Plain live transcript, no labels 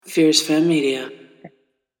Fierce Femme Media.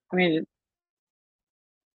 I mean,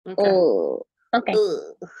 Okay. oh, okay.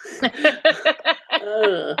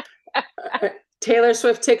 Taylor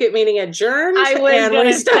Swift ticket meeting adjourned. I was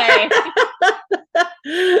going to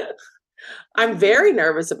say. I'm very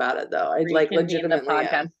nervous about it, though. I'd like Reconvene the legitimately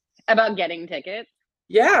podcast about getting tickets.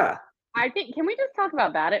 Yeah. I think, can we just talk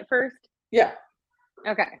about that at first? Yeah.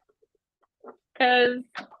 Okay. Because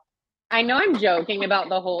I know I'm joking about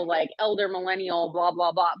the whole like elder millennial blah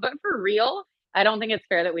blah blah, but for real, I don't think it's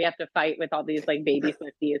fair that we have to fight with all these like baby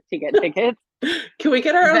Swifties to get tickets. Can we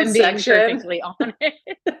get our own section? Being perfectly honest.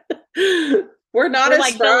 We're not as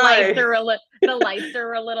like spry. the lights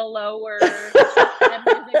are a little lower, the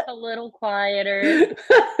music's a little quieter,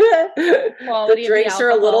 the drinks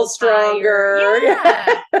are a little stronger.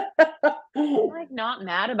 Yeah. I'm like not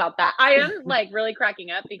mad about that. I am like really cracking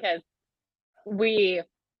up because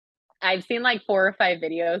I've seen like 4 or 5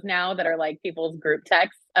 videos now that are like people's group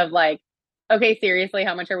texts of like, okay, seriously,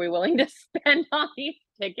 how much are we willing to spend on these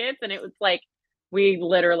tickets? And it was like, we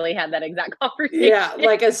literally had that exact conversation. Yeah,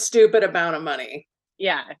 like a stupid amount of money.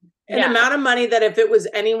 Yeah. An amount of money that if it was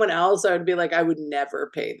anyone else, I would be like, I would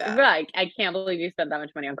never pay that. Right. I can't believe you spent that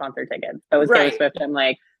much money on concert tickets. But with Taylor Swift, I'm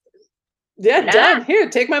like, yeah, done. Here,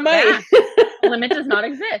 take my money. Limit does not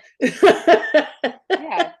exist.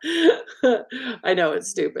 Yeah. I know, it's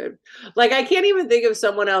stupid. Like, I can't even think of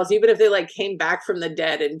someone else, even if they like came back from the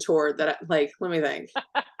dead and toured, that like, let me think.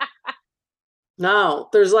 No,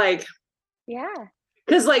 there's like, yeah.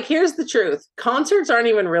 Because like, here's the truth. Concerts aren't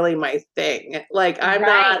even really my thing. Like, I'm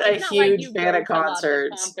not a huge fan of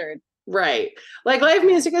concerts. Right. Like, live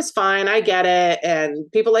music is fine. I get it.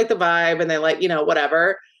 And people like the vibe and they like,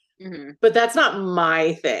 whatever. Mm-hmm. But that's not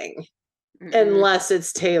my thing. Mm-hmm. Unless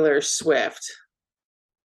it's Taylor Swift.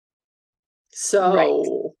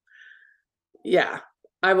 So, yeah,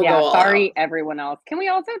 I will go all sorry, out. Everyone else. Can we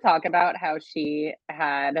also talk about how she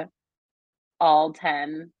had all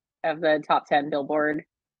 10 of the top 10 Billboard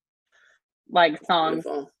like songs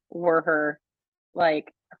were her?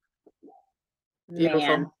 Like,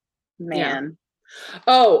 beautiful. Man. Yeah.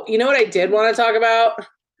 Oh, you know what I did want to talk about?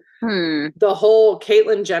 The whole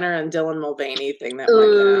Caitlyn Jenner and Dylan Mulvaney thing that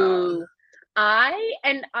went down.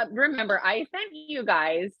 Remember, I sent you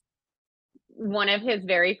guys one of his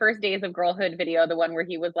very first days of girlhood video, the one where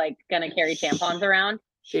he was like gonna carry tampons around.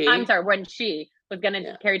 When she was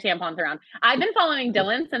gonna carry tampons around. I've been following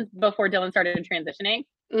Dylan since before Dylan started transitioning.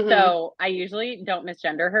 Mm-hmm. So I usually don't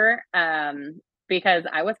misgender her because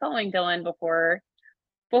I was following Dylan before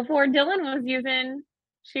Dylan was using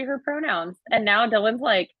she, her pronouns. And now Dylan's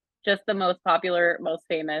like just the most popular, most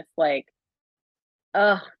famous, like,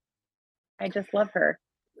 I just love her.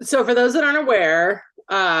 So for those that aren't aware,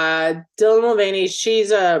 Dylan Mulvaney, she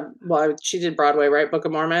did Broadway, right? Book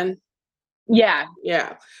of Mormon. Yeah.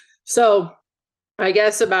 Yeah. So I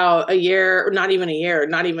guess about a year, or not even a year,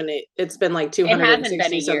 it's been like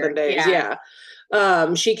 260 something days. Yeah.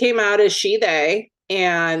 She came out as she, they,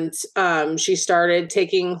 and she started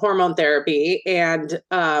taking hormone therapy. And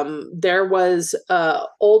there was an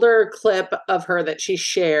older clip of her that she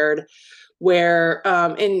shared where,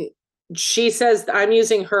 and she says, I'm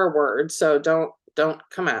using her words, so don't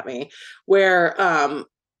come at me, where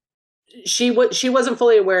she wasn't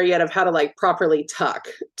fully aware yet of how to like properly tuck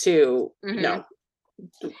to,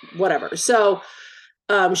 whatever. So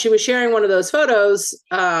she was sharing one of those photos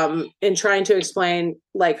and trying to explain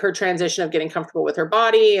like her transition of getting comfortable with her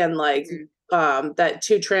body, and like that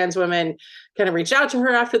 2 trans women kind of reached out to her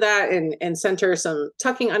after that and sent her some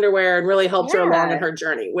tucking underwear and really helped her along in her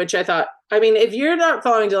journey, which I thought, I mean, if you're not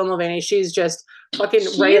following Dylan Mulvaney, she's just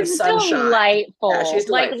fucking ray of sunshine. Delightful. Yeah, she's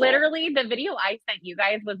delightful. Like literally the video I sent you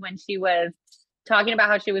guys was when she was talking about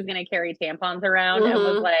how she was going to carry tampons around and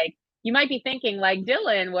was like, you might be thinking like,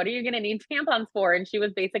 Dylan, what are you going to need tampons for? And she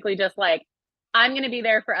was basically just like, I'm going to be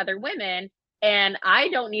there for other women and I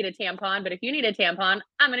don't need a tampon, but if you need a tampon,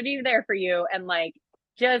 I'm going to be there for you. And like,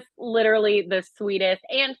 just literally the sweetest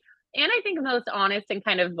and I think most honest and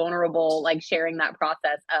kind of vulnerable, like sharing that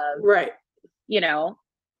process of,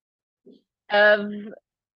 of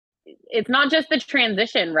it's not just the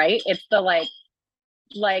transition, right? It's the like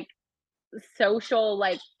social,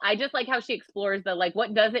 like I just like how she explores the like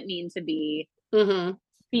what does it mean to be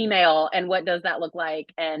female and what does that look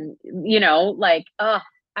like, and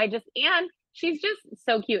and she's just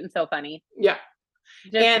so cute and so funny. Yeah.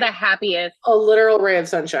 Just and the happiest. A literal ray of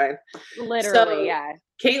sunshine. Literally, yeah.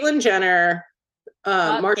 Caitlyn Jenner,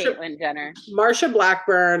 Marsha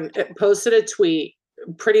Blackburn posted a tweet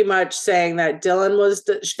pretty much saying that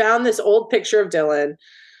Dylan she found this old picture of Dylan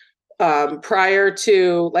prior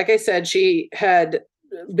to, like I said, she had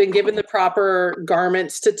been given the proper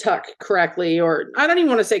garments to tuck correctly, or I don't even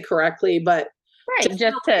want to say correctly, but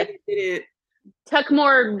just to tuck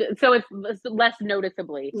more so it's less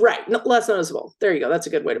noticeably. Right, less noticeable. There you go. That's a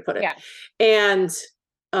good way to put it. Yeah. And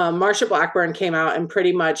Marsha Blackburn came out and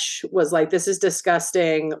pretty much was like, this is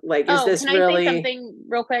disgusting. Like, is this really... Can I say something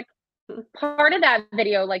real quick? Part of that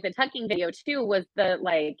video, like the tucking video too, was the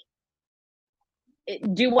like,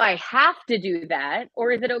 do I have to do that?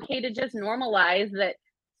 Or is it okay to just normalize that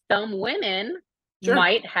some women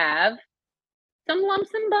might have some lumps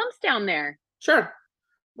and bumps down there? Sure.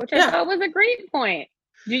 Which I thought was a great point.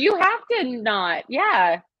 Do you have to not?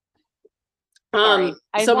 Yeah. So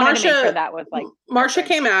Marsha, sure that was like Marsha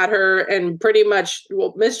came at her and pretty much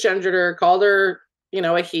misgendered her, called her,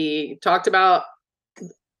 a he, talked about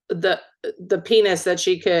the penis that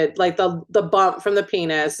she could, like the bump from the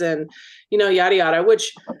penis and, yada yada,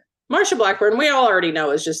 which Marsha Blackburn, we all already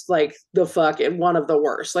know, is just like the fuck and one of the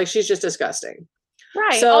worst. Like, she's just disgusting.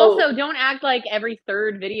 Right. So, also, don't act like every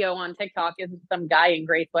third video on TikTok is some guy in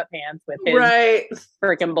gray sweatpants with his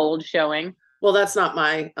freaking bulge showing. Well, that's not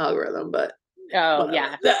my algorithm, but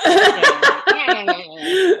yeah.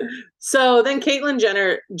 So then Caitlyn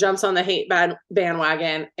Jenner jumps on the hate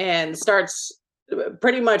bandwagon and starts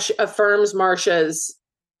pretty much affirms Marsha's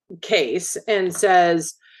case and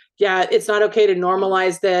says, yeah, it's not okay to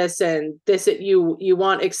normalize this, and this you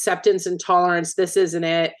want acceptance and tolerance. This isn't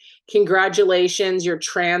it. Congratulations, you're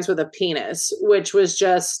trans with a penis, which was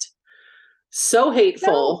just so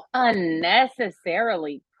hateful, so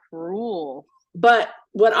unnecessarily cruel. But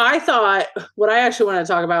what I actually want to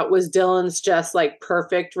talk about was Dylan's just like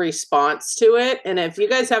perfect response to it. And if you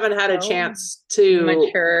guys haven't had a chance to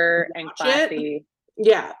mature and classy,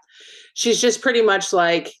 she's just pretty much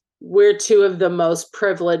like, we're two of the most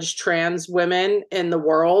privileged trans women in the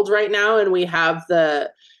world right now, and we have the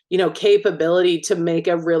capability to make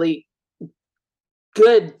a really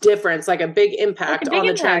good difference, like a big impact on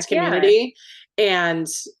the trans community. And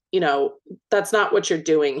that's not what you're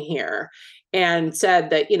doing here. And said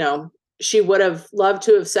that, she would have loved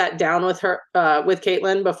to have sat down with her, with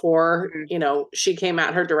Caitlyn before, she came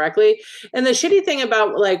at her directly. And the shitty thing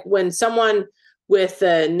about, like, when someone with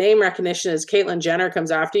the name recognition as Caitlyn Jenner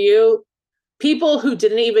comes after you, people who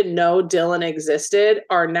didn't even know Dylan existed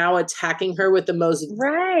are now attacking her with the most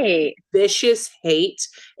vicious hate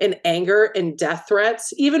and anger and death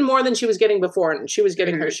threats, even more than she was getting before. And she was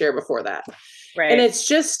getting her share before that. Right. And it's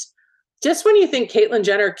just when you think Caitlyn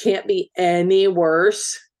Jenner can't be any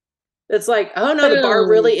worse, it's like, oh no, the bar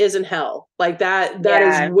really is in hell. Like that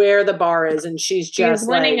is where the bar is. And she's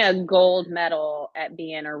winning a gold medal at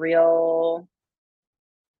being a real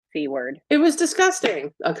C word. It was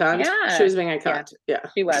disgusting. A cunt. Yeah. She was being a cunt. Yeah.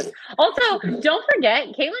 She was. Also, don't forget,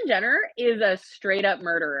 Caitlyn Jenner is a straight up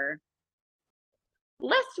murderer.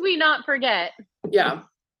 Lest we not forget. Yeah.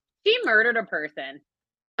 She murdered a person.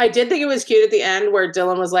 I did think it was cute at the end where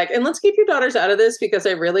Dylan was like, and let's keep your daughters out of this because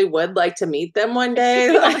I really would like to meet them one day.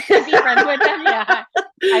 She wants to be friends with them. Yeah.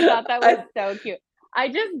 I thought that was so cute.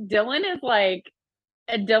 Dylan's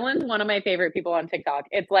one of my favorite people on TikTok.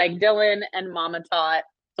 It's like Dylan and Mama Tot.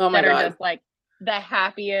 Oh my God. Are just like the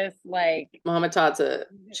happiest, like Mama Tot's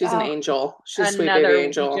she's an angel. She's a sweet baby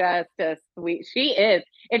angel. Just a sweet. She is.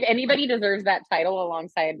 If anybody deserves that title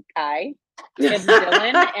alongside Kai, it's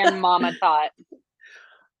Dylan and Mama Tot.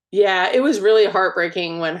 Yeah, it was really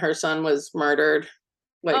heartbreaking when her son was murdered.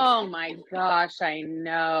 Like, oh my gosh, I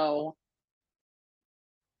know.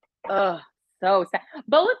 Oh, so sad.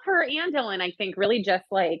 Both her and Dylan, I think, really just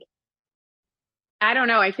like, I don't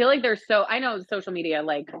know. I feel like I know social media,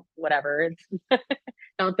 like, whatever, it's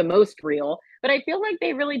not the most real, but I feel like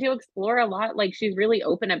they really do explore a lot. Like, she's really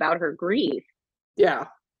open about her grief. Yeah.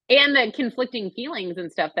 And the conflicting feelings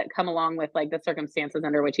and stuff that come along with, like, the circumstances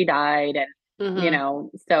under which he died.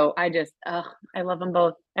 And, so I just, I love them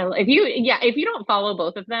both. If you don't follow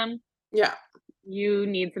both of them, you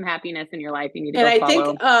need some happiness in your life. You need to go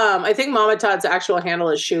follow. I think Mama Todd's actual handle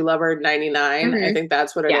is Shoe Lover 99. I think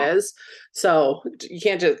that's what it is. So you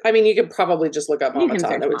can't just, you could probably just look up Mama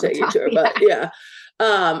Todd. That would take you to her. But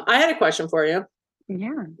I had a question for you.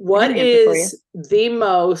 Yeah. What is the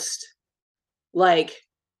most like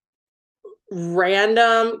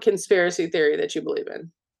random conspiracy theory that you believe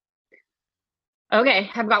in? Okay,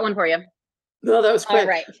 I've got one for you. No, that was quick. All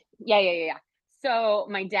right. Yeah. So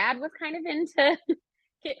my dad was kind of into,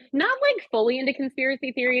 not like fully into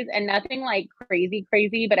conspiracy theories and nothing like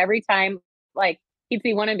crazy, but every time like he'd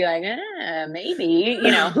see one and be like, maybe,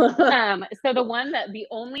 So the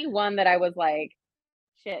only one that I was like,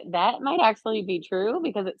 shit, that might actually be true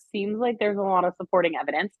because it seems like there's a lot of supporting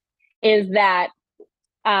evidence is that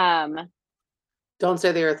Don't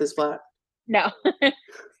say the earth is flat. No.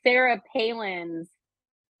 Sarah Palin's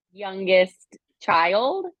youngest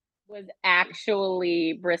child was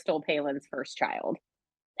actually Bristol Palin's first child.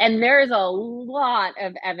 And there's a lot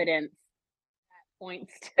of evidence that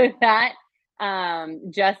points to that.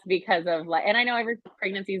 Just because of like, and I know every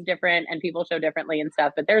pregnancy is different and people show differently and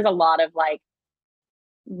stuff, but there's a lot of like,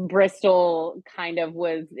 Bristol kind of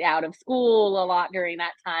was out of school a lot during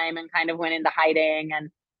that time and kind of went into hiding.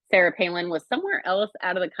 And Sarah Palin was somewhere else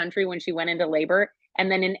out of the country when she went into labor,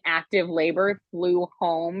 and then in active labor flew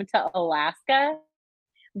home to Alaska.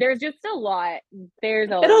 There's just a lot.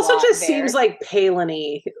 It also just seems like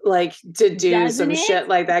Palin-y, like to do Doesn't some shit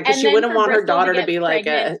like that, because she wouldn't want her daughter to be like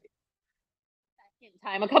a second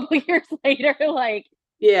time a couple of years later. Like,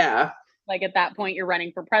 yeah. Like at that point, you're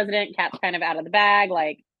running for president. Cat's kind of out of the bag.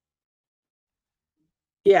 Like,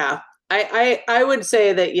 yeah, I would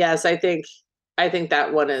say that yes. I think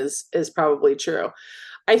that one is probably true.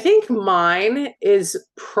 I think mine is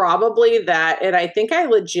probably that, and I think I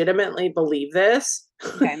legitimately believe this.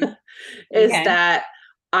 Okay. is okay. That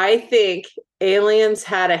I think aliens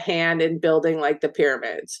had a hand in building like the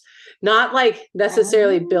pyramids. Not like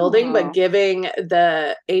necessarily building, but giving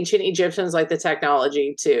the ancient Egyptians like the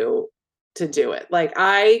technology to do it. Like,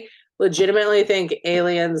 I legitimately think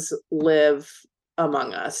aliens live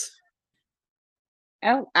among us.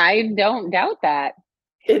 Oh, I don't doubt that.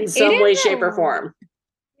 In some way, shape, or form.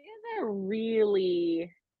 It is a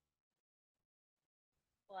really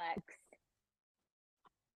complex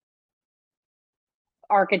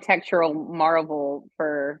architectural marvel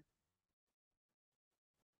for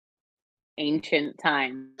ancient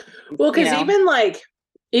times. Well, because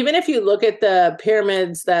even if you look at the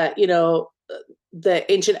pyramids that,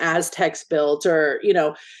 the ancient Aztecs built, or,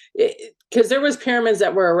 because there was pyramids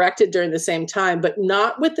that were erected during the same time, but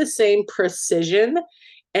not with the same precision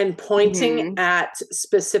and pointing at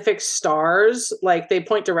specific stars. Like, they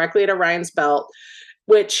point directly at Orion's belt,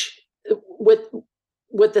 which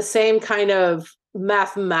with the same kind of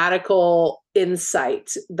mathematical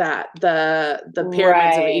insight that the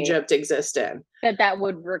pyramids of Egypt exist in. That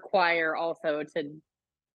would require also to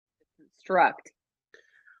construct.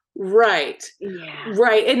 Right. Yeah.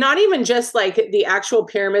 Right. And not even just like the actual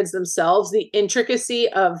pyramids themselves, the intricacy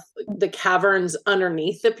of the caverns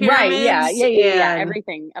underneath the pyramids. Right. Yeah.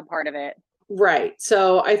 Everything a part of it. Right.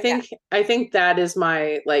 So I think that is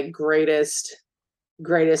my like greatest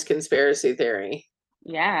conspiracy theory.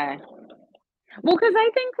 Yeah. Well, because I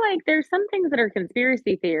think like there's some things that are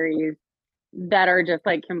conspiracy theories that are just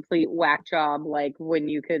like complete whack job, like when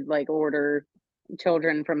you could like order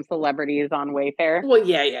children from celebrities on Wayfair. Well,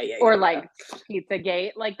 yeah. Or like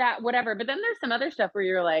Pizzagate, like that, whatever. But then there's some other stuff where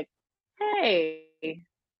you're like, hey,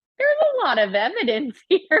 there's a lot of evidence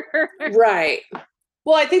here. Right.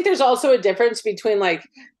 Well, I think there's also a difference between like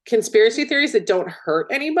conspiracy theories that don't hurt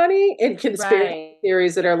anybody and conspiracy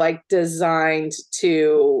theories that are like designed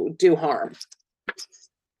to do harm.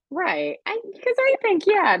 Right. Because I think,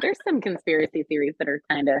 there's some conspiracy theories that are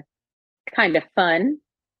kind of fun,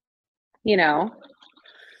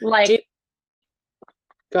 like.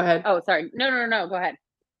 Go ahead. Oh, sorry. No. Go ahead.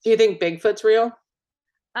 Do you think Bigfoot's real?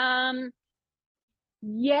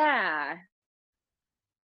 Yeah,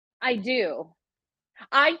 I do.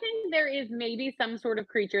 I think there is maybe some sort of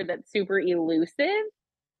creature that's super elusive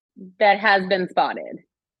that has been spotted.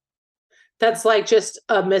 That's like just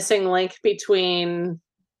a missing link between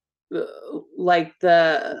like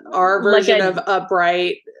our version of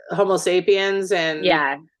upright Homo sapiens and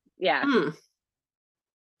yeah.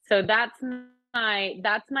 So that's my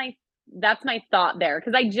thought there,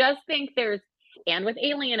 because I just think and with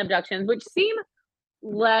alien abductions, which seem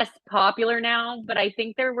less popular now, but I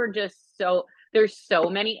think there's so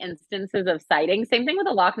many instances of sightings. Same thing with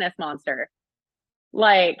the Loch Ness Monster.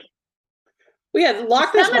 Like, well, yeah, the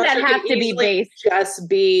Loch Ness Monster has to be based, just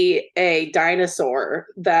be a dinosaur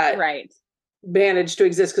that managed to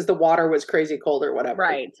exist because the water was crazy cold or whatever.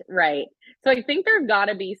 Right. So I think there's got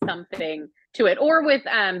to be something to it. Or with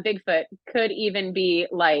Bigfoot, could even be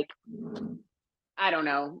like, I don't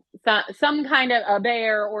know, some kind of a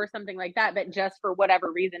bear or something like that just for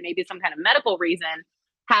whatever reason, maybe some kind of medical reason,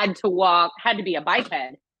 had to be a biped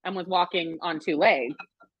and was walking on two legs.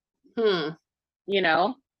 Because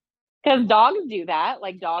dogs do that,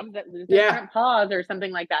 like dogs that lose their front paws or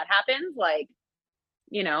something like that happens. Like,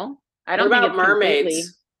 I don't think it's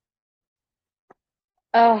mermaids.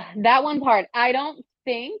 Oh, that one part. I don't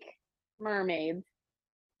think mermaids,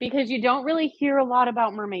 because you don't really hear a lot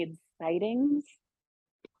about mermaid sightings.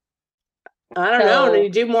 I don't know. You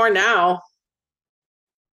do more now.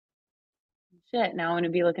 Shit, now I'm going to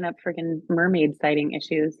be looking up freaking mermaid sighting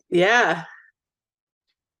issues. Yeah.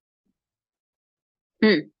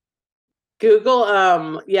 Google,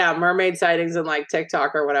 mermaid sightings and like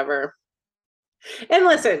TikTok or whatever. And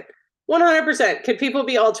listen, 100%. Could people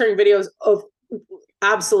be altering videos? Oh,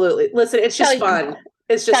 absolutely. Listen, it's just fun.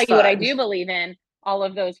 It's just fun. What I do believe in, all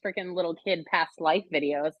of those freaking little kid past life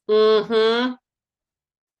videos. Mm-hmm. That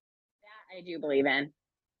I do believe in.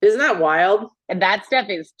 Isn't that wild? And that stuff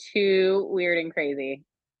is too weird and crazy.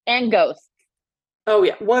 And ghosts. Oh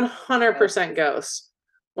yeah, 100% ghosts.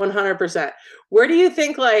 100%. Where do you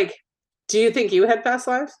think, like, do you think you had past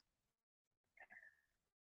lives?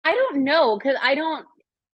 I don't know, because I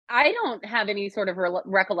don't have any sort of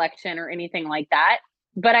recollection or anything like that.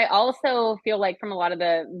 But I also feel like from a lot of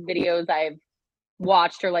the videos I've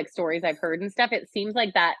watched or like stories I've heard and stuff, it seems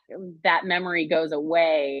like that memory goes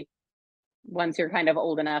away once you're kind of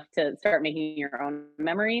old enough to start making your own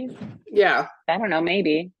memories. Yeah. I don't know,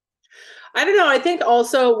 maybe. I don't know. I think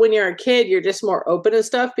also when you're a kid, you're just more open to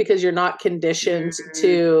stuff because you're not conditioned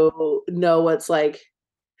to know what's like.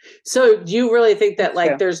 So do you really think that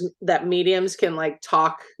like there's that mediums can like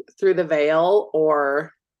talk through the veil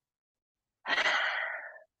or?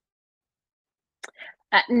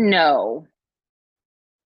 No.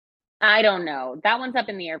 I don't know. That one's up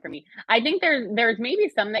in the air for me. I think there's maybe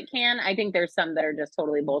some that can. I think there's some that are just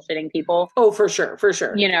totally bullshitting people. Oh, for sure. For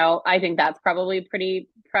sure. You know, I think that's probably pretty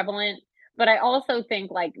prevalent. But I also think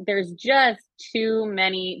like there's just too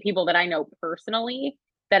many people that I know personally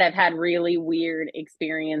that have had really weird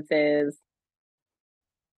experiences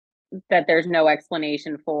that there's no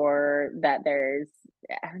explanation for, that there's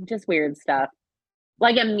just weird stuff.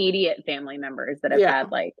 Like immediate family members that have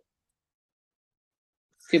had like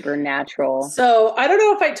supernatural. So I don't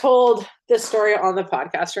know if I told this story on the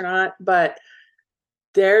podcast or not, but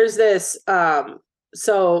there's this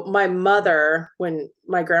so my mother, when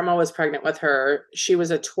my grandma was pregnant with her, she was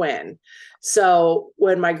a twin. So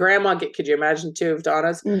when my grandma could you imagine two of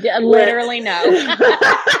Donna's? Literally no.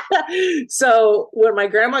 So when my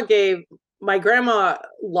grandma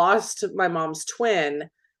lost my mom's twin,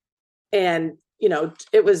 and you know,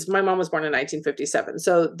 my mom was born in 1957.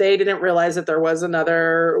 So they didn't realize that there was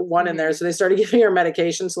another one in there. So they started giving her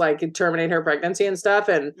medications to like terminate her pregnancy and stuff.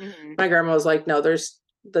 And my grandma was like, no, this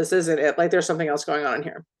isn't it. Like there's something else going on in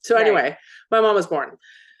here. So anyway, my mom was born.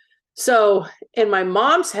 So in my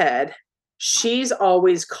mom's head, she's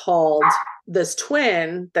always called this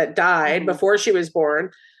twin that died before she was born,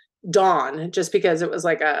 Dawn, just because it was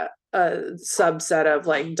like a subset of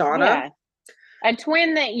like Donna. Yeah. A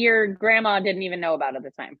twin that your grandma didn't even know about at the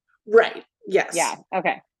time. Right. Yes. Yeah.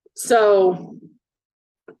 Okay. So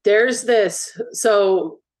there's this,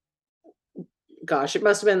 gosh, it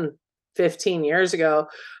must have been 15 years ago,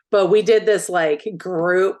 but we did this like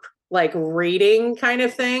group, like reading kind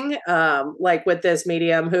of thing, like with this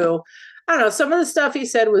medium who, I don't know, some of the stuff he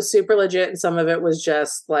said was super legit and some of it was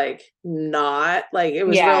just like not, like it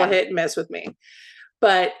was real hit and miss with me.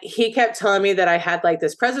 But he kept telling me that I had like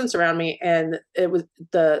this presence around me, and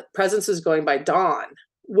the presence was going by Dawn,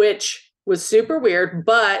 which was super weird.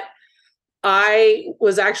 But I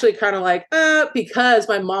was actually kind of like, because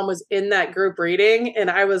my mom was in that group reading, and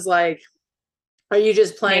I was like, are you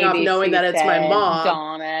just playing off knowing that it's my mom?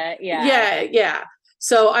 Donna, yeah.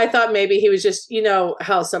 So I thought maybe he was just, you know,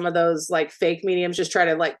 how some of those like fake mediums just try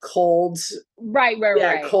to like cold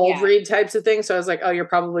read types of things. So I was like, oh, you're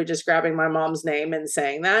probably just grabbing my mom's name and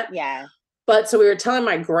saying that. Yeah. But so we were telling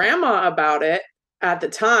my grandma about it at the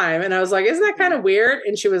time. And I was like, isn't that kind of weird?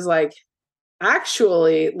 And she was like,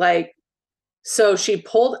 actually, like, so she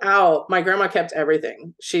pulled out, my grandma kept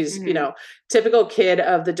everything. She's, you know, typical kid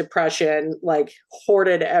of the Depression, like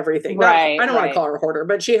hoarded everything. I don't want to call her a hoarder,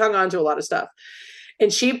 but she hung on to a lot of stuff.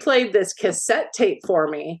 And she played this cassette tape for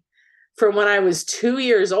me from when I was 2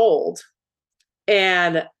 years old.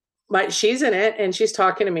 And she's in it and she's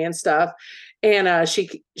talking to me and stuff. And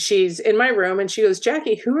she's in my room and she goes,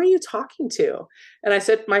 Jackie, who are you talking to? And I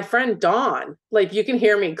said, my friend Dawn. Like you can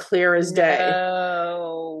hear me clear as day.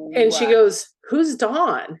 No. And she goes, who's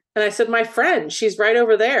Dawn? And I said, my friend, she's right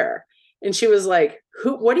over there. And she was like,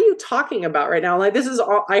 what are you talking about right now? Like, this is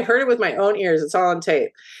all, I heard it with my own ears. It's all on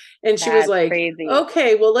tape. And she was like, crazy.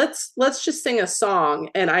 Okay, well, let's just sing a song.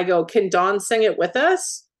 And I go, can Dawn sing it with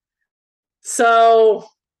us? So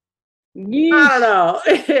I don't know.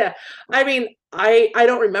 Yeah. I mean, I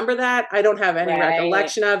don't remember that. I don't have any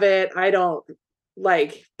recollection of it. I don't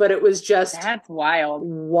like, but it was just. That's wild.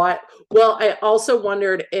 What? Well, I also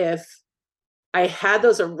wondered if I had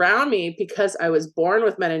those around me because I was born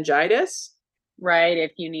with meningitis. Right.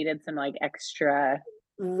 If you needed some like extra.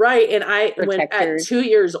 Right. And when at 2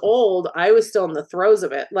 years old, I was still in the throes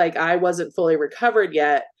of it. Like I wasn't fully recovered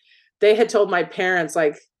yet. They had told my parents,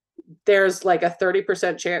 like, there's like a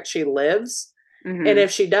 30% chance she lives. Mm-hmm. And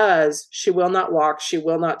if she does, she will not walk. She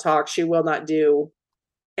will not talk. She will not do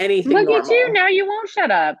anything Look normal. At you. Now you won't shut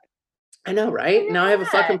up. I know, right? Now I have a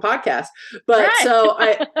fucking podcast. But right. So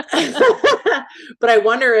but I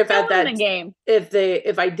wonder if at that game,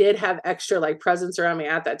 if I did have extra like presence around me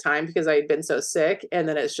at that time because I had been so sick, and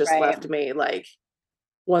then it's just left me like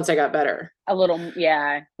once I got better. A little,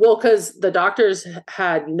 yeah. Well, because the doctors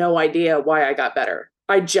had no idea why I got better.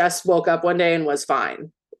 I just woke up one day and was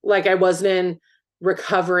fine. Like I wasn't in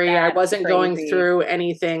recovery. That's I wasn't crazy. Going through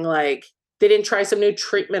anything. Like they didn't try some new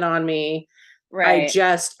treatment on me. Right.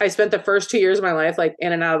 I spent the first 2 years of my life like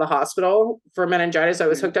in and out of the hospital for meningitis. I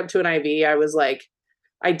was hooked up to an IV. I was like,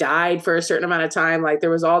 I died for a certain amount of time. Like there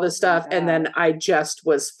was all this stuff. And then I just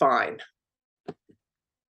was fine.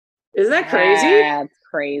 Isn't that crazy? That's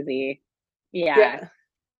crazy. Yeah.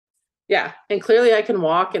 Yeah. And clearly I can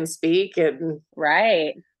walk and speak and.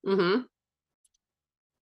 Right. Mm-hmm.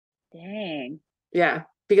 Dang. Yeah.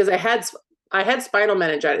 Because I had spinal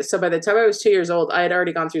meningitis. So by the time I was 2 years old, I had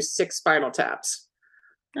already gone through 6 spinal taps.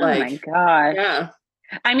 Oh my gosh. Yeah.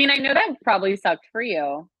 I mean, I know that probably sucked for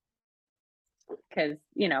you. Because,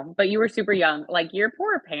 but you were super young. Like your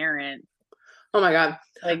poor parents. Oh my God.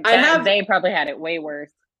 Like they probably had it way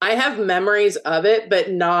worse. I have memories of it,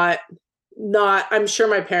 but not I'm sure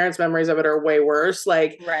my parents' memories of it are way worse.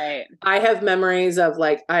 Like, right. I have memories of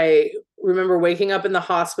like, I remember waking up in the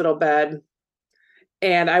hospital bed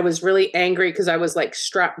and I was really angry because I was like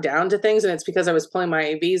strapped down to things. And it's because I was pulling my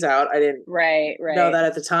IVs out. I didn't know that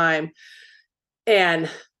at the time. And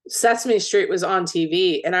Sesame Street was on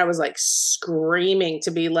TV and I was like screaming to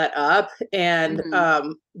be let up. And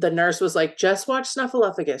the nurse was like, just watch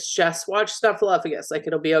Snuffleupagus. Just watch Snuffleupagus. Like,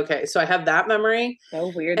 it'll be okay. So I have that memory.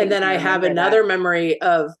 So weird. And then I have another memory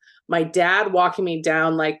of my dad walking me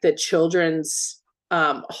down like the children's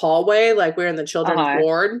hallway. Like we're in the children's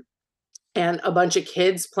ward and a bunch of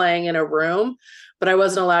kids playing in a room. But I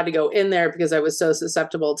wasn't allowed to go in there because I was so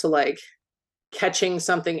susceptible to like catching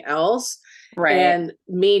something else. Right. And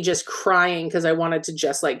me just crying because I wanted to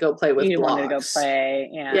just like go play with blocks. You wanted to go play.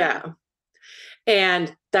 Yeah. Yeah.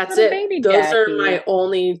 And that's it. Those are my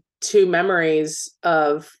only 2 memories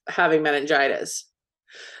of having meningitis.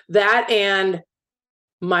 That and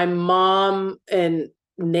my mom and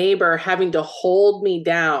neighbor having to hold me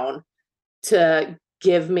down to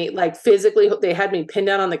give me like physically, they had me pinned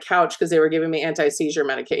down on the couch because they were giving me anti-seizure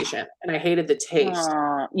medication and I hated the taste.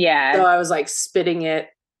 Yeah. So I was like spitting it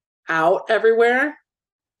out everywhere.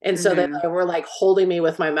 And so they were like holding me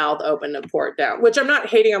with my mouth open to pour it down, which I'm not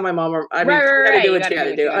hating on my mom. You gotta do what you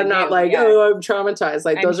gotta do. I'm not like, oh, I'm traumatized.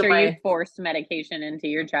 Like those are my. You forced medication into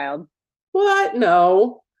your child. What?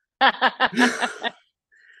 No. But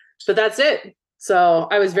that's it. So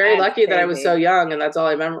I was very lucky that I was so young, and that's all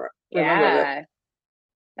I remember. Yeah.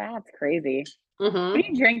 That's crazy. What are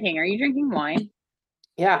you drinking? Are you drinking wine?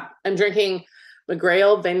 Yeah, I'm drinking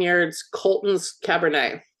McGrail Vineyards Colton's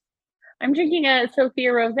Cabernet. I'm drinking a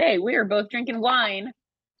Sophia Rosé. We are both drinking wine.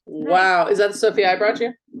 Wow. Is that the Sophia I brought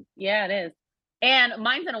you? Yeah, it is. And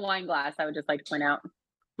mine's in a wine glass, I would just like to point out.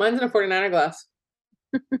 Mine's in a 49er glass.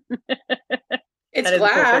 It's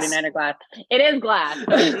glass. 49er glass. It is glass.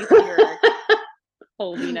 But at least your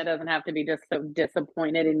Paulina doesn't have to be just so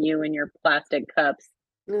disappointed in you and your plastic cups.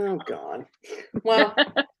 Oh, God. Well,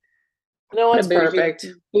 no one's perfect.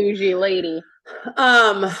 Bougie lady.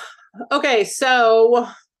 Okay, so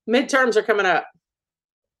midterms are coming up.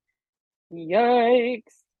 Yikes.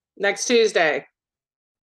 Next Tuesday.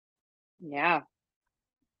 Yeah.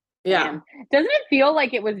 Yeah. Man. Doesn't it feel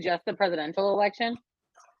like it was just the presidential election?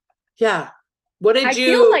 Yeah. What did I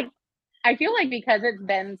feel like because it's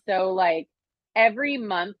been so like every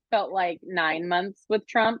month felt like 9 months with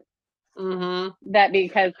Trump. That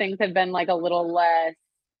because things have been like a little less,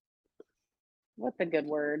 what's a good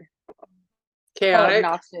word? Chaotic.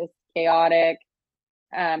 Obnoxious, chaotic,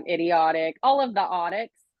 idiotic, all of the autics.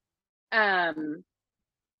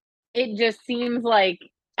 It just seems like,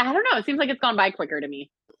 I don't know, it seems like it's gone by quicker to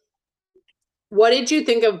me. What did you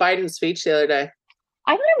think of Biden's speech the other day?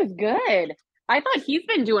 I thought it was good. I thought he's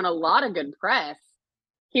been doing a lot of good press.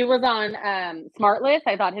 He was on Smartless.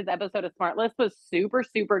 I thought his episode of Smartless was super,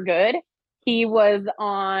 super good. He was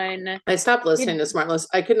on... I stopped listening to Smartless.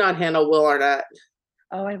 I could not handle Will Arnett.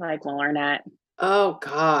 Oh, I like Will Arnett. Oh,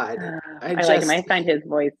 God. I like him. I find his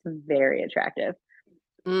voice very attractive.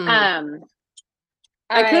 I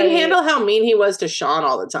couldn't handle how mean he was to Sean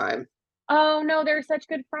all the time. Oh, no, they're such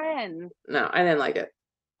good friends. No, I didn't like it.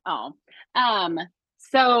 Oh.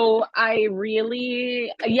 So I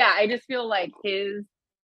really... Yeah, I just feel like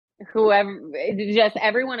just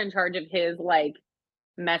everyone in charge of his, like,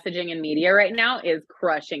 messaging and media right now is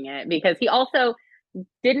crushing it, because he also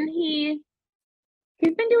he's been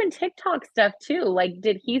doing TikTok stuff too. Like,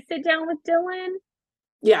 did he sit down with Dylan?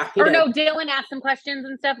 Yeah. No, Dylan asked some questions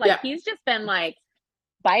and stuff. Like, he's just been like,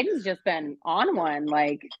 Biden's just been on one.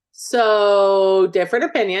 Like, so different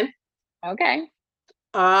opinion. Okay.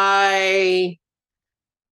 Let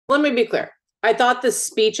me be clear. I thought the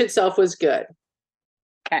speech itself was good.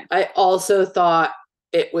 Okay. I also thought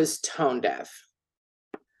it was tone deaf.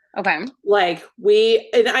 Okay. Like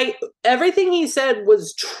everything he said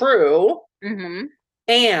was true. Mm-hmm.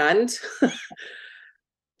 And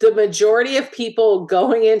the majority of people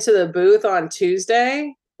going into the booth on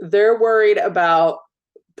Tuesday, they're worried about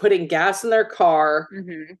putting gas in their car,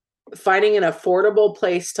 mm-hmm. finding an affordable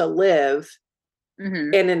place to live,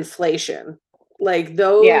 mm-hmm. and inflation. Like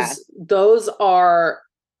those are,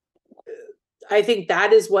 I think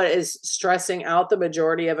that is what is stressing out the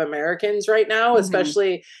majority of Americans right now, mm-hmm.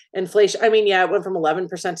 especially inflation. I mean, yeah, it went from 11%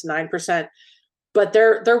 to 9%, but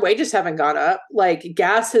their wages haven't gone up. Like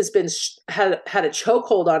gas has been had a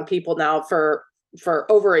chokehold on people now for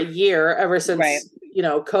over a year, ever since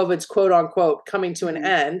COVID's quote unquote coming to mm-hmm. an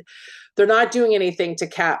end. They're not doing anything to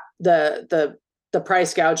cap the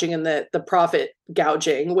price gouging and the profit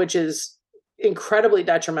gouging, which is incredibly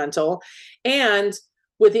detrimental. And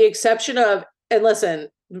with the exception of, and listen,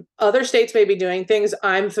 other states may be doing things.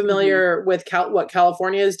 I'm familiar mm-hmm. with what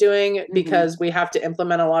California is doing mm-hmm. because we have to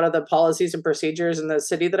implement a lot of the policies and procedures in the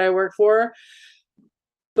city that I work for.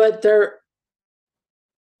 But they're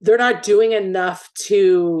not doing enough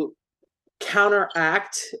to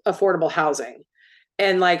counteract affordable housing.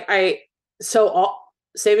 And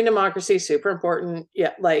saving democracy is super important.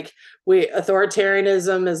 Yeah, like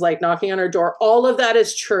authoritarianism is like knocking on our door. All of that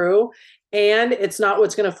is true. And it's not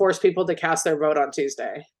what's going to force people to cast their vote on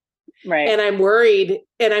Tuesday. Right. And I'm worried.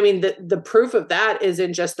 And I mean, the proof of that is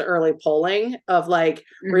in just the early polling of like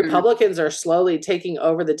mm-hmm. Republicans are slowly taking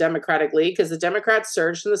over the Democratic lead, because the Democrats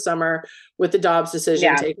surged in the summer with the Dobbs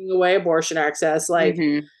decision, taking away abortion access. Like,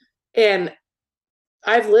 mm-hmm. and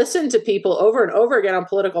I've listened to people over and over again on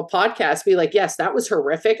political podcasts be like, yes, that was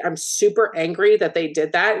horrific. I'm super angry that they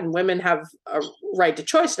did that. And women have a right to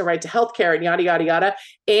choice and a right to healthcare and yada, yada, yada.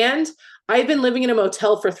 And I've been living in a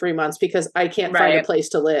motel for 3 months because I can't find a place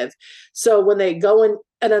to live. So when they go in,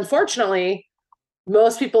 and unfortunately,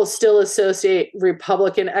 most people still associate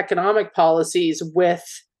Republican economic policies with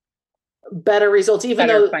better results, even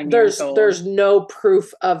though there's no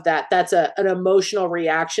proof of that. That's an emotional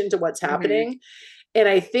reaction to what's happening. Mm-hmm. And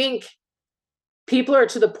I think people are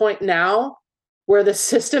to the point now where the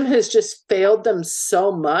system has just failed them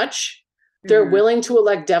so much, they're mm-hmm. willing to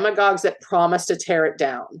elect demagogues that promise to tear it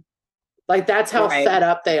down. Like that's how fed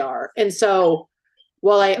up they are. And so,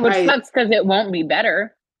 which sucks because it won't be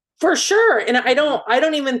better. For sure. And I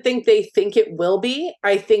don't even think they think it will be.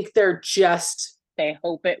 I think they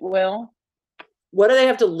hope it will. What do they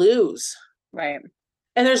have to lose? Right.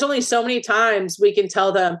 And there's only so many times we can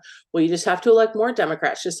tell them, well, you just have to elect more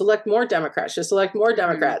Democrats, just elect more Democrats, just elect more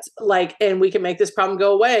Democrats. Mm-hmm. Like, and we can make this problem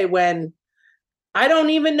go away, when I don't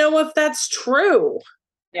even know if that's true.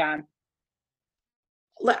 Yeah.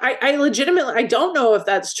 I legitimately, I don't know if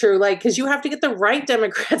that's true. Like, because you have to get the right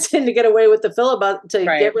Democrats in to get away with the filibuster,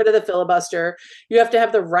 get rid of the filibuster. You have to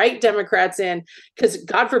have the right Democrats in, because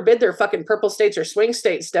God forbid they're fucking purple states or swing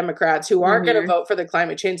states Democrats who aren't mm-hmm. going to vote for the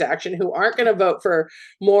climate change action, who aren't going to vote for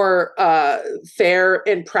more fair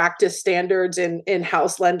and practice standards in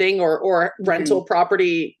house lending or mm-hmm. rental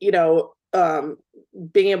property,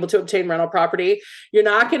 being able to obtain rental property. You're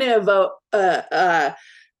not going to vote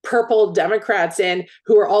purple Democrats in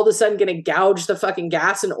who are all of a sudden going to gouge the fucking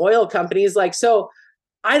gas and oil companies. Like, so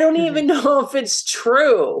I don't mm-hmm. even know if it's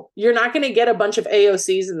true. You're not going to get a bunch of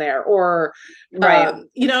AOCs in there or,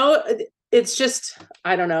 it's just,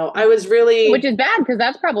 I don't know. I was really, which is bad, because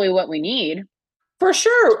that's probably what we need. For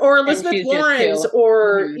sure. Or Elizabeth Warren's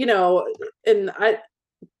or, mm-hmm. And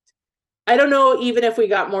I don't know even if we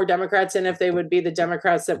got more Democrats in, if they would be the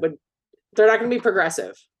Democrats they're not going to be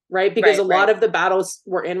progressive. Right. Because a lot of the battles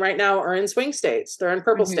we're in right now are in swing states. They're in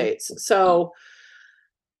purple mm-hmm. states. So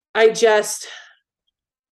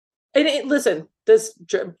listen, this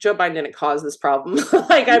Joe Biden didn't cause this problem.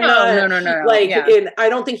 Like no. Like, and I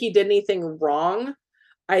don't think he did anything wrong.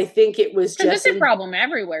 I think it was just it's a problem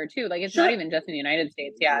everywhere too. Like it's not even just in the United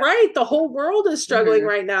States. Yeah. Right. The whole world is struggling mm-hmm.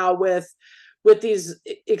 right now with these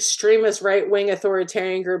extremist right-wing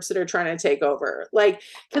authoritarian groups that are trying to take over. Like,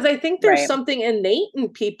 because I think there's something innate in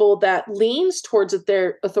people that leans towards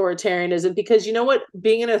their authoritarianism, because you know what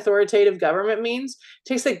being an authoritative government means? It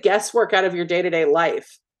takes the guesswork out of your day-to-day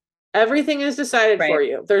life. Everything is decided for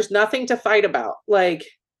you. There's nothing to fight about. Like,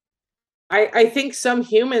 I think some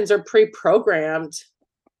humans are pre-programmed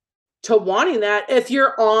to wanting that if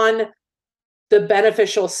you're on the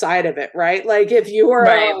beneficial side of it, right? Like if you are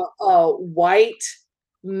a white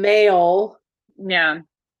male. Yeah.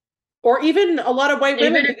 Or even a lot of white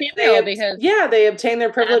women, even a female, because they obtain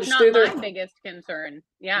their privilege through their biggest concern.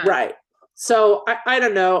 Yeah. Right. So I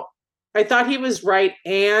don't know. I thought he was right,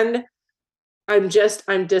 and I'm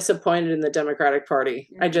disappointed in the Democratic Party.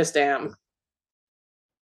 I just am.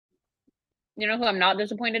 You know who I'm not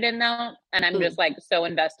disappointed in though, and I'm just like so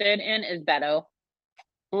invested in is Beto.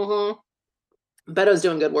 Beto's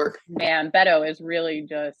doing good work. Man, Beto is really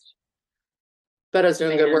just. Beto's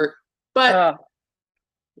doing good work, but.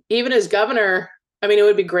 Even as governor, I mean, it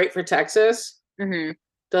would be great for Texas.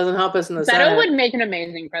 Doesn't help us in the Senate. Beto would make an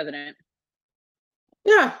amazing president.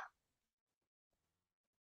 Yeah.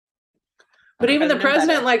 But even the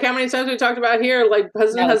president, like how many times we talked about here, like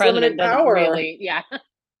president has limited power.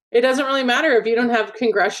 It doesn't really matter if you don't have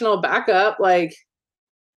congressional backup. Like,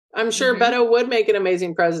 I'm sure Beto would make an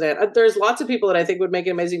amazing president. There's lots of people that I think would make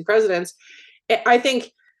amazing presidents. I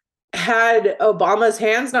think had Obama's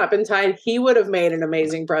hands not been tied, he would have made an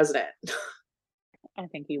amazing president. I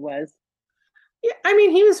think he was. Yeah, I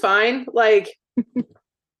mean, he was fine. Like,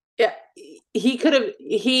 yeah, he could have.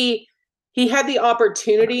 He had the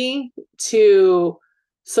opportunity to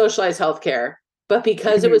socialize healthcare, but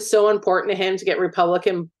because it was so important to him to get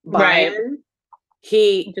Republican buy-in,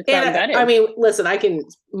 he. I mean, listen, I can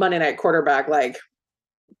Monday night quarterback like.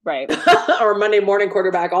 Right. Or Monday morning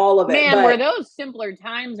quarterback, all of it. Man, were those simpler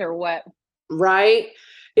times or what? Right.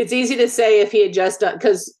 It's easy to say if he had just done,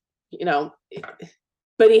 because,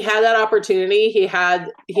 but he had that opportunity. He had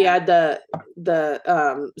the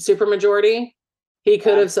supermajority. He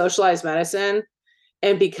could have socialized medicine.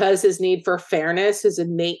 And because his need for fairness, his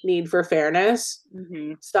innate need for fairness,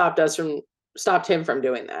 stopped him from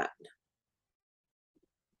doing that.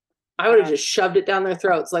 I would have just shoved it down their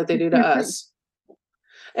throats like they do to us.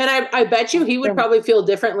 And I bet you he would probably feel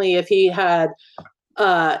differently if he had,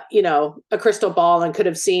 a crystal ball and could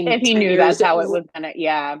have seen. If he knew that's how it was gonna,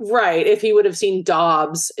 right. If he would have seen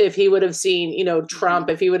Dobbs, if he would have seen, Trump,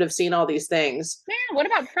 if he would have seen all these things. Man, what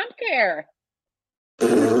about Trump care?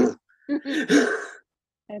 A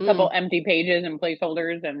couple empty pages and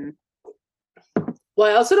placeholders and. Well,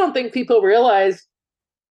 I also don't think people realize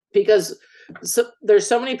because. So there's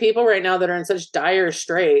so many people right now that are in such dire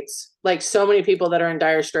straits, like so many people that are in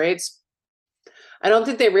dire straits. I don't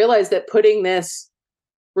think they realize that putting this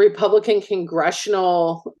Republican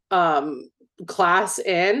congressional class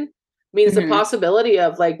in means the possibility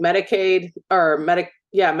of like Medicaid or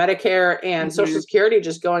Medicare and Social Security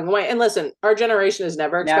just going away. And listen, our generation is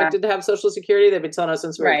never expected to have Social Security. They've been telling us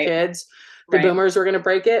since we were kids, the boomers were going to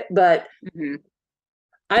break it. But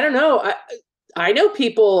I don't know. I know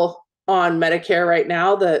people on Medicare right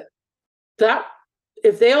now that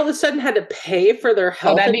if they all of a sudden had to pay for their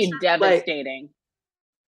health, that'd be devastating. Like,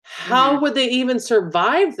 how would they even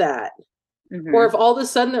survive that? Or if all of a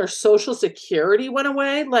sudden their Social Security went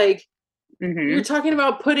away, like you're talking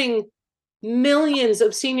about putting millions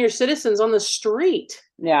of senior citizens on the street.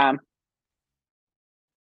 Yeah.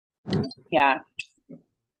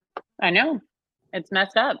 I know. It's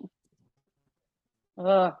messed up.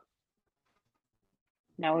 Ugh.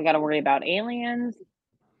 Now we got to worry about aliens.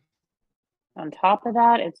 On top of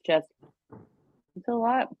that, it's a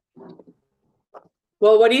lot.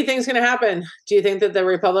 Well, what do you think is going to happen? Do you think that the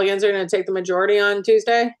Republicans are going to take the majority on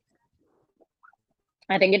Tuesday?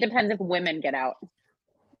 I think it depends if women get out.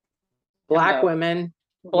 Black women.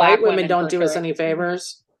 White women don't do us any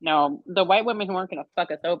favors. No, the white women who aren't going to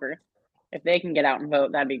fuck us over. If they can get out and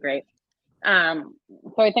vote, that'd be great. So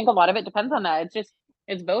I think a lot of it depends on that.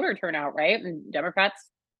 It's voter turnout, right? And Democrats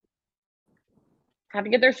have to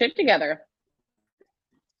get their shit together.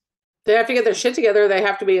 They have to get their shit together. They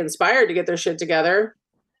have to be inspired to get their shit together.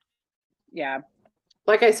 Yeah.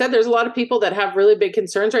 Like I said, there's a lot of people that have really big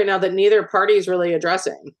concerns right now that neither party is really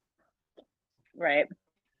addressing. Right.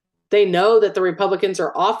 They know that the Republicans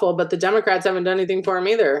are awful, but the Democrats haven't done anything for them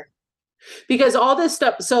either. Because all this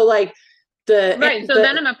stuff, so like then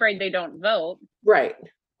I'm afraid they don't vote. Right.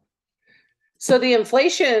 So the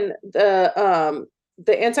inflation, the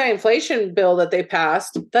anti-inflation bill that they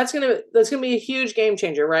passed, that's gonna be a huge game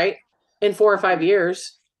changer, right? In 4 or 5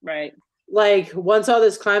 years. Right. Like once all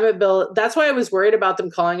this climate bill, that's why I was worried about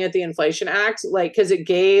them calling it the Inflation Act, like because it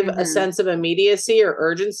gave a sense of immediacy or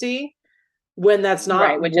urgency when that's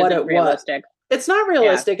not what it realistic. Was. It's not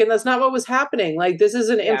realistic, and that's not what was happening. Like this is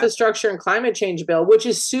an infrastructure and climate change bill, which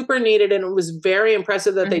is super needed, and it was very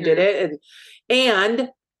impressive that they did it. And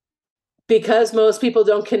because most people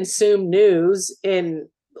don't consume news in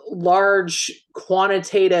large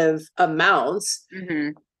quantitative amounts,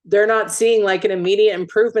 they're not seeing like an immediate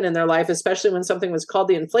improvement in their life, especially when something was called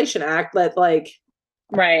the Inflation Act, that like,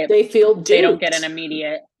 right, they feel duped. They don't get an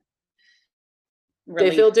immediate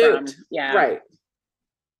they feel duped. Yeah. Right.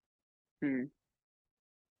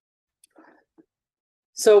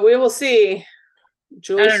 So we will see.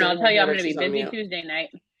 Julie, I don't know. I'll tell you, I'm going to be busy Tuesday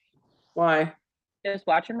night. Why? Just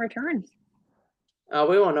watching returns. Oh,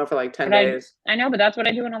 we won't know for like 10 days. I know, but that's what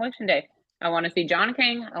I do on election day. I want to see John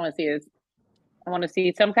King. I want to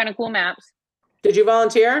see some kind of cool maps. Did you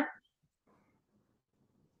volunteer?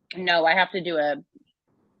 No, I have to do a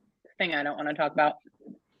thing I don't want to talk about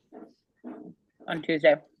on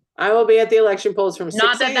Tuesday. I will be at the election polls from 6 a.m.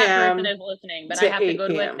 Not that that person is listening, but I have to go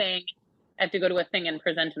to a thing. I have to go to a thing and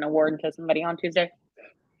present an award to somebody on Tuesday.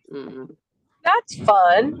 That's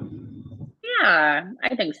fun. Yeah,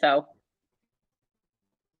 I think so.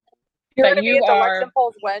 You're going to be at the election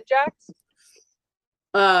polls when, Jax?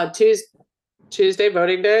 Tuesday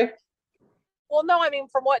voting day. Well, no, I mean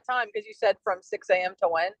from what time? Because you said from 6 a.m. to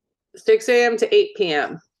when? 6 a.m. to 8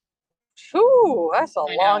 p.m. Ooh, that's a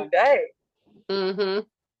long day. You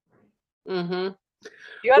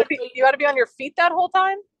got to be on your feet that whole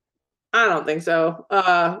time? I don't think so.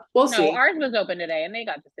 We'll see. No, ours was open today and they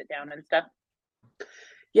got to sit down and stuff.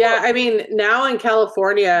 Yeah, I mean, now in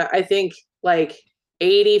California, I think like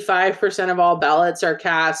 85% of all ballots are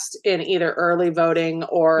cast in either early voting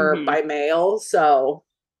or by mail. So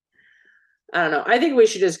I don't know. I think we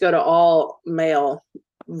should just go to all mail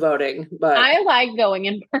voting. But I like going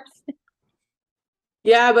in person.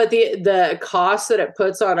 Yeah, but the cost that it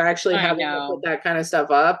puts on actually having to put that kind of stuff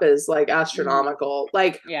up is like astronomical.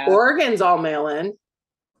 Like Oregon's all mail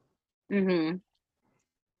in.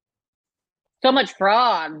 So much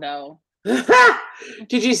fraud though.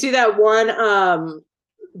 Did you see that one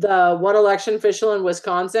the one election official in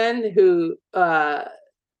Wisconsin who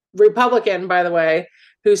Republican, by the way,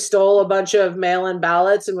 who stole a bunch of mail-in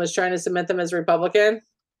ballots and was trying to submit them as Republican?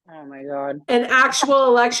 Oh my God. An actual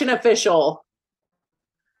election official.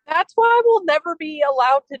 That's why we'll never be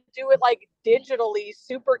allowed to do it like digitally,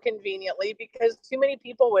 super conveniently, because too many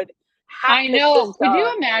people would have I know. Could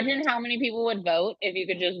you imagine how many people would vote if you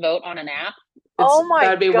could just vote on an app? Oh my God.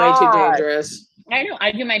 That'd be way too dangerous. I know.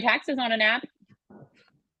 I do my taxes on an app.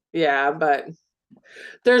 Yeah, but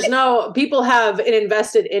there's people have an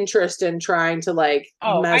invested interest in trying to like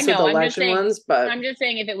mess with election ones, but I'm just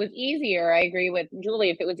saying if it was easier, I agree with Julie.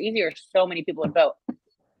 If it was easier, so many people would vote.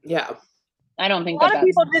 Yeah. I don't think a lot of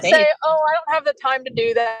people just say, "Oh, I don't have the time to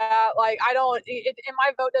do that." Like, I don't, and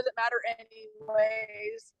my vote doesn't matter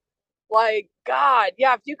anyways. Like, God,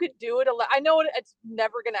 yeah, if you could do it, I know it's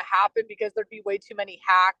never going to happen because there'd be way too many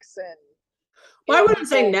hacks and. Well, I wouldn't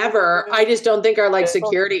say never. I just don't think our like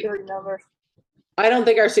security. I don't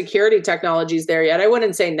think our security technology is there yet. I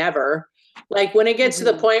wouldn't say never. Like when it gets to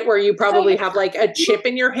the point where you probably have like a chip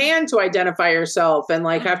in your hand to identify yourself and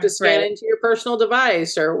like have to scan into your personal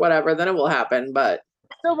device or whatever, then it will happen. But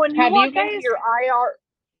so when you log into your IR,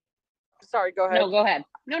 sorry, go ahead. No, go ahead.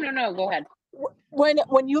 No, go ahead.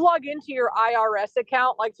 When you log into your IRS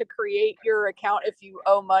account, like to create your account if you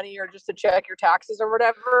owe money or just to check your taxes or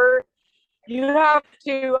whatever, you have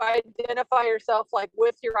to identify yourself like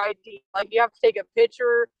with your ID. Like you have to take a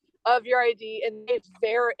picture of your ID and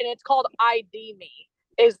it's called ID Me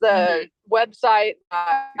is the website.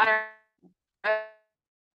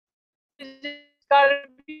 It's gotta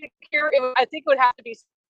be secure. I think it would have to be.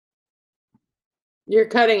 You're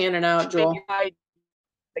cutting in and out, Joel.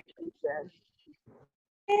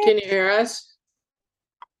 Can you hear us?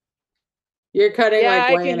 You're cutting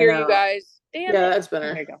like way in and out. I can hear you guys. Damn yeah, that's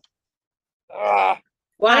better. There you go.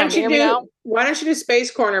 Why don't you do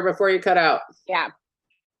Space Corner before you cut out? Yeah.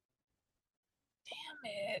 Damn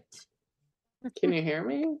it. Can you hear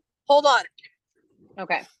me? Hold on.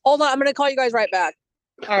 Okay. Hold on. I'm going to call you guys right back.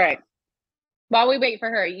 All right. While we wait for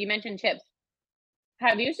her, you mentioned Chips.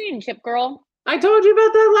 Have you seen Chip Girl? I told you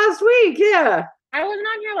about that last week. Yeah. I wasn't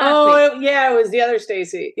on here last week. Yeah. It was the other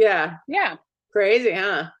Stacey. Yeah. Yeah. Crazy,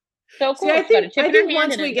 huh? So cool. See, I think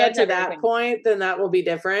once we get to that point, then that will be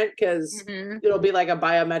different because it'll be like a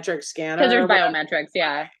biometric scanner. Because there's biometrics,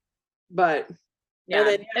 yeah. But yeah,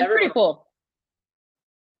 it's pretty cool.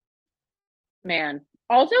 Man.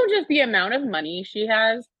 Also, just the amount of money she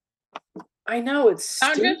has. I know, it's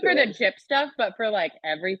not just for the chip stuff, but for like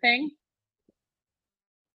everything.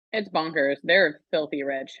 It's bonkers. They're filthy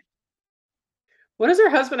rich. What does her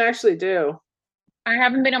husband actually do? I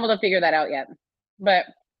haven't been able to figure that out yet, but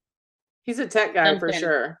he's a tech guy for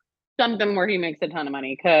sure. Something where he makes a ton of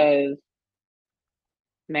money because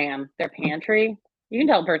Man, their pantry. You can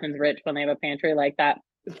tell a person's rich when they have a pantry like that.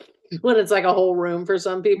 When it's like a whole room for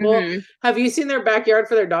some people. Mm-hmm. Have you seen their backyard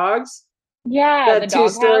for their dogs? Yeah, that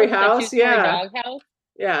two-story house. The two-story dog house.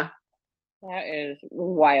 Yeah. That is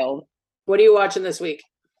wild. What are you watching this week?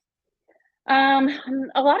 A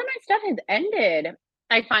lot of my stuff has ended.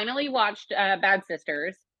 I finally watched Bad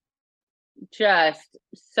Sisters. Just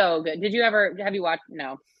so good. Have you watched?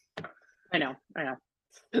 No. I know.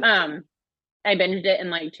 I binged it in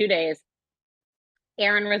like 2 days.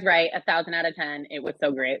 Aaron was right, 1,000 out of 10. It was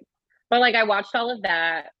so great. But like I watched all of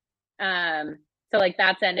that. So like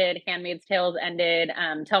that's ended. Handmaid's Tale's ended.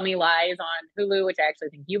 Tell Me Lies on Hulu, which I actually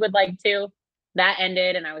think you would like to. That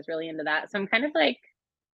ended, and I was really into that. So I'm kind of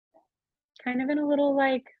in a little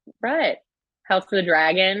like rut. House of the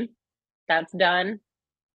Dragon, that's done.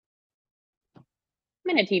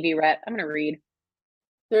 I'm in a TV rut. I'm gonna read.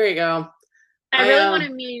 There you go. I really want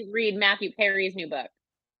to read Matthew Perry's new book.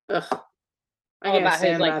 Ugh. I can't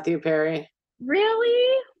stand Matthew Perry.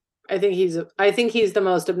 Really? I think he's the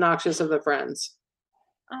most obnoxious of the friends.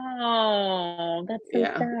 Oh, that's so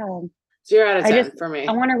sad. 0 out of 10 for me.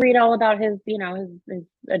 I want to read all about his, his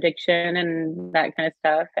addiction and that kind of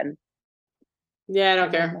stuff. And yeah, I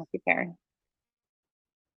don't care. Matthew Perry.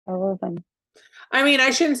 I love him. I mean, I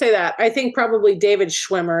shouldn't say that. I think probably David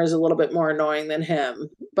Schwimmer is a little bit more annoying than him,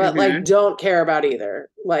 but like, don't care about either.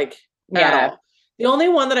 Like, at all. The only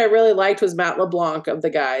one that I really liked was Matt LeBlanc of the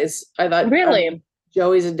guys. I thought really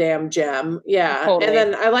Joey's a damn gem. Yeah. Totally.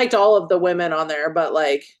 And then I liked all of the women on there, but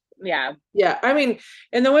like, yeah. I mean,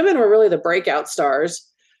 and the women were really the breakout stars.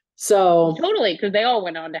 So totally. Cause they all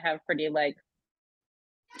went on to have pretty even like,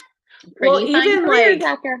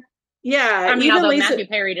 after. Yeah. I mean, although Matthew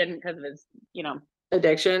Perry didn't because of his,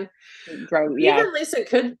 addiction. Yeah. Even Lisa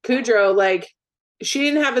Kudrow, like, she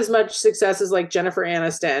didn't have as much success as like Jennifer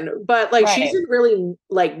Aniston, but like she's in really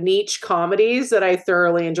like niche comedies that I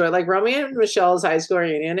thoroughly enjoy. Like Romeo and Michelle's High School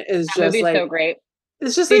Reunion is just like so great.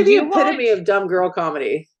 It's just like the epitome of dumb girl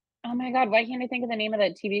comedy. Oh my God, why can't I think of the name of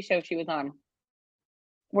the TV show she was on?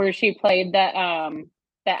 Where she played that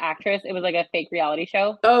actress. It was like a fake reality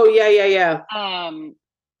show. Oh yeah. I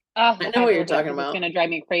know what you're talking about. It's gonna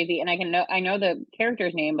drive me crazy, and I know the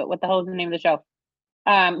character's name, but what the hell is the name of the show?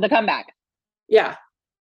 The Comeback. Yeah.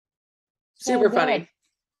 Super funny.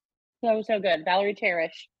 So good. Valerie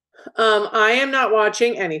Cherish. I am not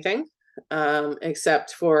watching anything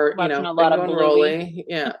except for watching a lot Bingo of and Rolly.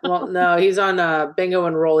 Yeah. Well, no, he's on Bingo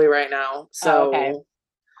and Rolly right now. So okay.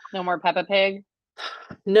 No more Peppa Pig?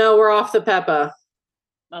 No, we're off the Peppa.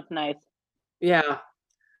 That's nice. Yeah.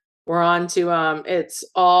 We're on to it's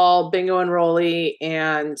all Bingo and Rolly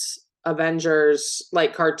and Avengers,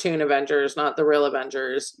 like cartoon Avengers, not the real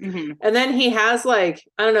Avengers. Mm-hmm. And then he has like,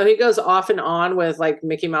 I don't know, he goes off and on with like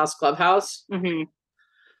Mickey Mouse Clubhouse. Mm-hmm.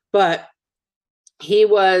 But he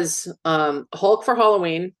was Hulk for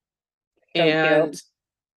Halloween. So and cute.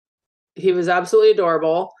 He was absolutely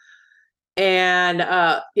adorable. And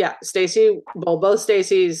Stacey, well, both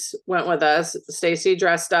Stacey's went with us. Stacey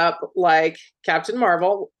dressed up like Captain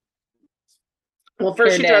Marvel. Well,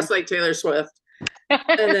 first she dressed like Taylor Swift.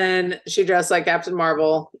 And then she dressed like Captain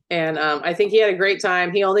Marvel. And I think he had a great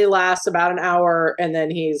time. He only lasts about an hour and then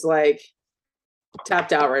he's like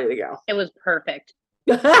tapped out, ready to go. It was perfect.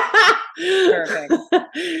 Perfect.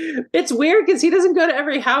 It's weird because he doesn't go to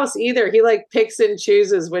every house either. He like picks and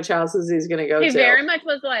chooses which houses he's gonna go to. He very much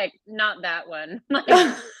was like, not that one. Like,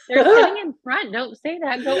 they're sitting in front. Don't say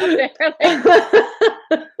that. Go up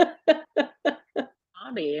there.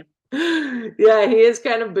 Bobby. Yeah, he is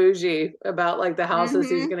kind of bougie about like the houses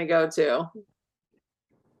he's gonna go to.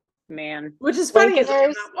 Man. Which is funny because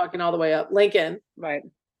I'm not walking all the way up. Lincoln. Right.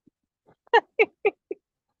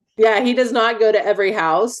 Yeah, he does not go to every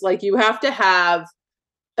house. Like you have to have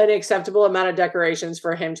an acceptable amount of decorations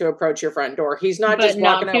for him to approach your front door. He's not just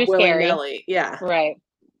walking up willy-nilly. Yeah. Right.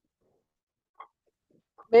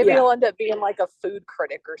 Maybe he'll end up being like a food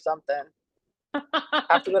critic or something.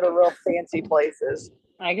 Have to go to real fancy places.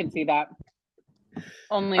 I can see that.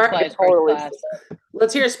 Only right, totally.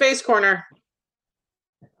 Let's hear Space Corner.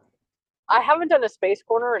 I haven't done a Space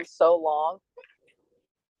Corner in so long.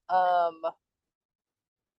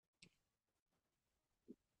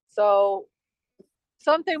 So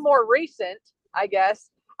something more recent, I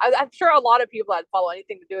guess. I'm sure a lot of people that follow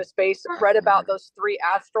anything to do with space read about those 3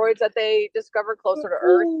 asteroids that they discovered closer to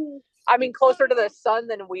Earth. I mean, closer to the sun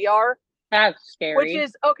than we are. That's scary. Which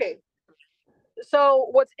is, okay. So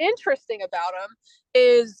what's interesting about them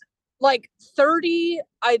is like 30,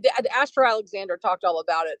 Astro Alexander talked all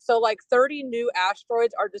about it. So like 30 new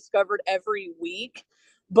asteroids are discovered every week,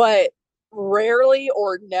 but rarely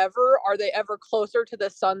or never are they ever closer to the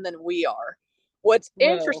sun than we are. What's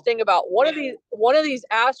interesting about one of these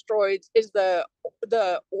asteroids is the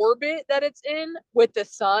orbit that it's in with the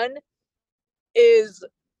sun is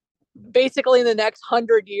basically in the next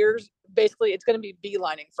 100 years. Basically, it's going to be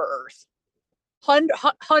beelining for Earth.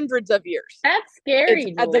 Hundreds of years. That's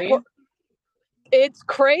scary. It's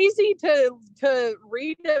crazy to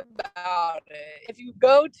read about it. If you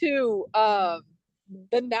go to the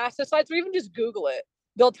NASA sites, or even just Google it,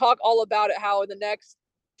 they'll talk all about it. How in the next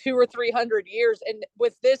 200 or 300 years, and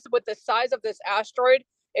with the size of this asteroid,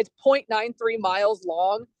 it's 0.93 miles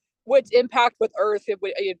long. Which impact with Earth, it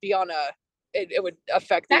would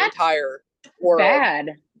affect the entire world.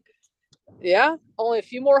 Bad. Yeah, only a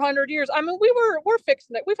few more 100 years. I mean, we're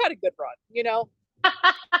fixing it. We've had a good run, you know.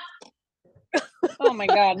 Oh my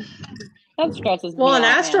god, that stresses me. Well, an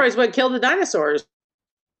asteroid's what killed the dinosaurs,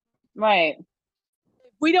 right?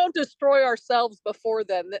 If we don't destroy ourselves before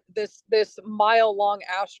then, this mile-long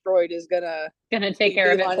asteroid is gonna take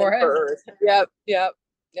care of it for us. Earth. Yep.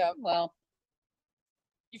 Well,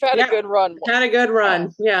 you've had a good run. Had a good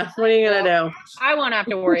run. Yeah. What are you gonna do? I won't have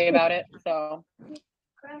to worry about it. So.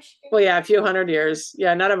 Well, yeah, a few 100 years.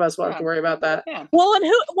 Yeah, none of us will have to worry about that. Yeah. Well, and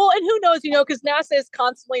who knows? You know, because NASA is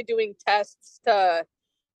constantly doing tests to,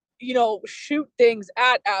 you know, shoot things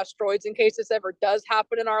at asteroids in case this ever does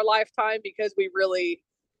happen in our lifetime. Because we really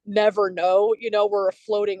never know. You know, we're a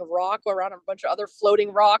floating rock around a bunch of other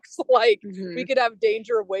floating rocks. Like we could have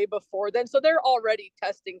danger way before then. So they're already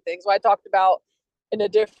testing things. What I talked about in a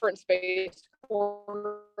different space,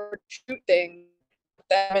 shoot things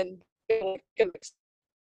and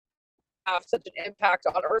have such an impact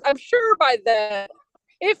on Earth. I'm sure by then,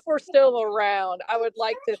 if we're still around, I would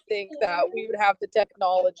like to think that we would have the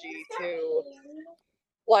technology to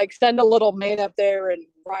like send a little man up there and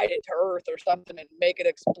ride it to Earth or something and make it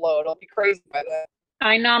explode. I'll be crazy by then.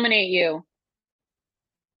 I nominate you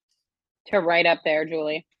to ride up there,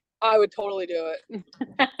 Julie. I would totally do it.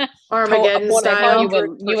 Armageddon style.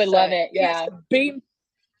 You would love it. Yeah. Yes.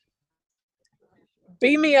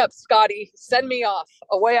 Beam me up, Scotty. Send me off.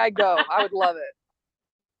 Away I go. I would love it.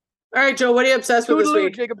 All right, Joe, what are you obsessed with this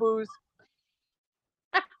week? Jigaboos.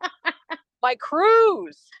 My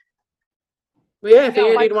cruise. Well, yeah, I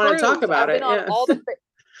figured you'd want to talk about it.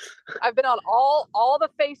 I've been on all the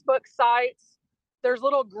Facebook sites. There's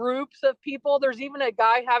little groups of people. There's even a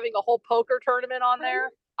guy having a whole poker tournament on there.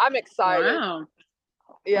 I'm excited. Wow.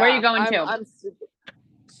 Yeah, where are you going to?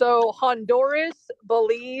 So Honduras,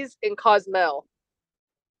 Belize, and Cozumel.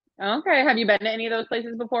 Okay. Have you been to any of those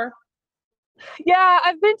places before? Yeah,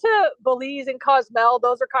 I've been to Belize and Cozumel.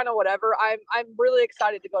 Those are kind of whatever. I'm really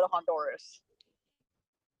excited to go to Honduras.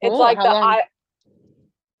 It's like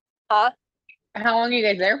How long are you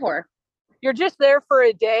guys there for? You're just there for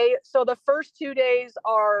a day. So the first 2 days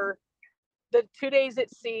are the 2 days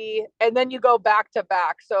at sea, and then you go back to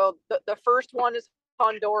back. So the first one is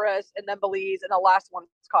Honduras, and then Belize, and the last one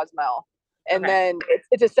is Cozumel. And then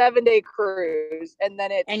it's a 7-day cruise, and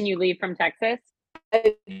then and you leave from Texas?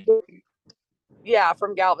 Yeah,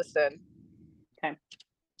 from Galveston. Okay.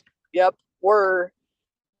 Yep, we're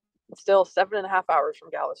still 7.5 hours from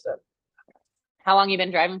Galveston. How long you been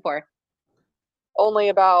driving for?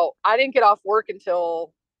 Only I didn't get off work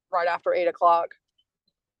until right after 8 o'clock.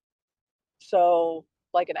 So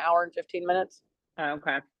like an hour and 15 minutes. Oh,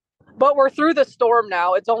 okay. But we're through the storm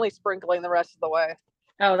now. It's only sprinkling the rest of the way.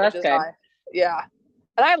 Oh, that's good. Yeah.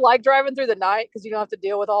 And I like driving through the night because you don't have to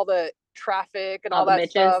deal with all the traffic and all that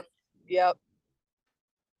stuff. Yep.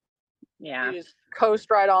 Yeah. You just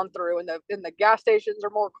coast right on through, and the gas stations are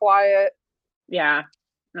more quiet. Yeah.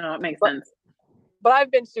 No, it makes sense. But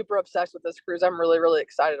I've been super obsessed with this cruise. I'm really, really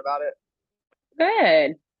excited about it.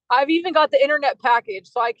 Good. I've even got the internet package,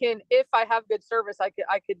 so I can, if I have good service, I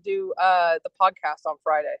could do the podcast on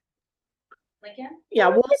Friday. Yeah,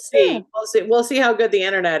 we'll see. We'll see how good the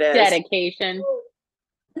internet is. Dedication.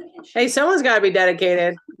 Hey, someone's got to be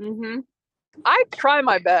dedicated. Mm-hmm. I try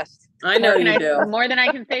my best. I know you do. More than I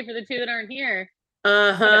can say for the two that aren't here.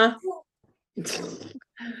 Uh-huh.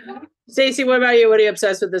 Stacey, what about you? What are you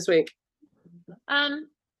obsessed with this week?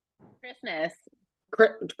 Christmas.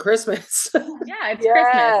 Christmas. Yeah, it's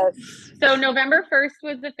Christmas. So November 1st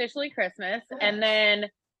was officially Christmas, and then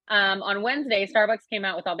on Wednesday, Starbucks came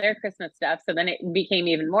out with all their Christmas stuff, so then it became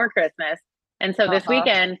even more Christmas. And so this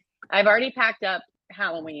weekend, I've already packed up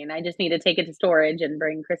Halloween. I just need to take it to storage and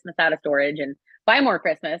bring Christmas out of storage and buy more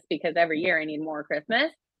Christmas, because every year I need more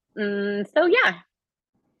Christmas. So yeah.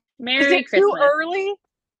 Merry Christmas. Too early?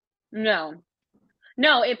 No,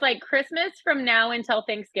 No, it's like Christmas from now until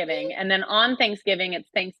Thanksgiving. And then on Thanksgiving, it's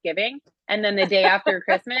Thanksgiving. And then the day after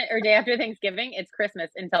Christmas or day after Thanksgiving, it's Christmas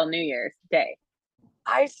until New Year's Day.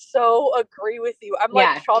 I so agree with you. I'm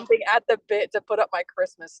like chomping at the bit to put up my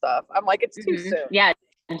Christmas stuff. I'm like, it's too soon. Yeah,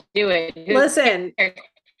 do it. Listen,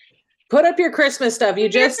 put up your Christmas stuff. I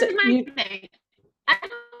don't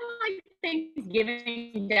like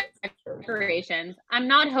Thanksgiving decorations. I'm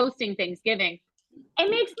not hosting Thanksgiving. It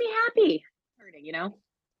makes me happy. You know,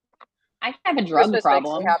 I have a drug Christmas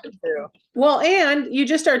problem. Makes me happy too. Well, and you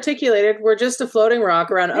just articulated we're just a floating rock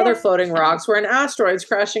around other floating rocks. We're an asteroid's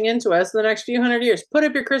crashing into us in the next few hundred years. Put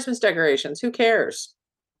up your Christmas decorations. Who cares?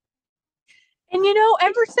 And you know,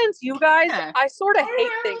 ever since you guys, I sort of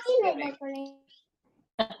hate Thanksgiving.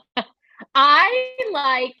 I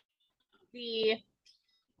like with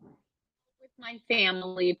my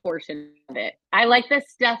family portion of it. I like the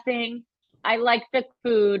stuffing. I like the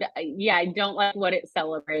food. Yeah, I don't like what it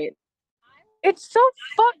celebrates. It's so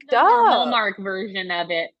fucked up. Hallmark version of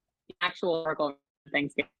it, actual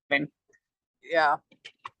Thanksgiving. Yeah.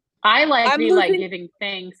 I like giving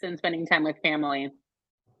thanks and spending time with family.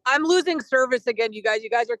 I'm losing service again, you guys. You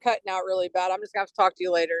guys are cutting out really bad. I'm just gonna have to talk to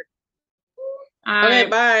you later. Okay,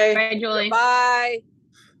 bye. Bye, Julie. Bye.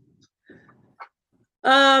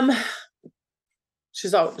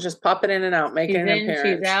 She's all just popping in and out, making an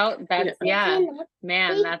appearance. She's out. That's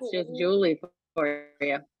man, that's just Julie for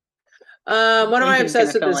you. What am I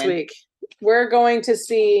obsessed with this week? We're going to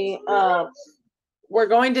see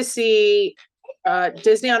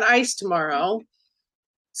Disney on Ice tomorrow.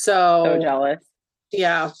 So jealous.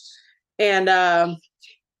 Yeah. And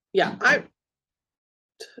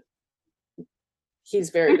he's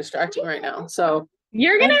very distracting right now. So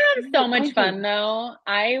you're gonna have so much fun though.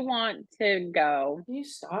 I want to go. Can you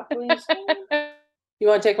stop, please? You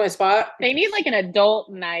want to take my spot? They need like an adult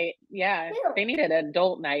night. Yeah. They need an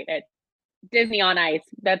adult night at Disney on Ice.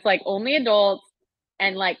 That's like only adults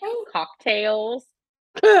and like cocktails.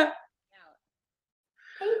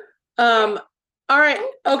 All right.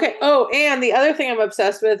 Okay. Oh, and the other thing I'm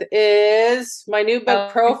obsessed with is my new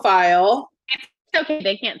book profile. It's okay.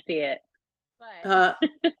 They can't see it. But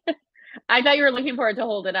I thought you were looking for it to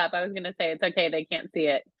hold it up. I was going to say it's okay. They can't see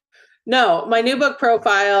it. No, my new book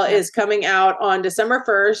profile is coming out on December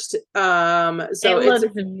 1st. So it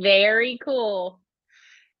looks very cool.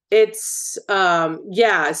 It's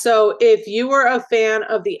so if you were a fan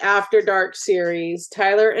of the After Dark series,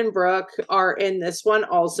 Tyler and Brooke are in this one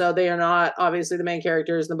also. They are not obviously the main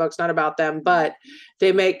characters, the book's not about them, but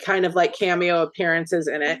they make kind of like cameo appearances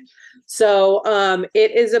in it. So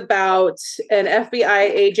it is about an FBI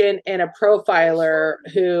agent and a profiler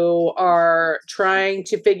who are trying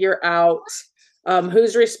to figure out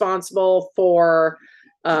who's responsible for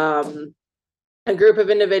a group of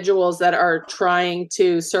individuals that are trying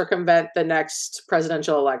to circumvent the next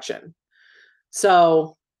presidential election.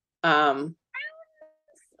 So,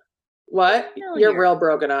 what? You're real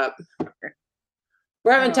broken up.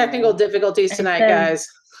 We're having technical difficulties tonight, guys.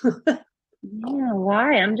 Yeah,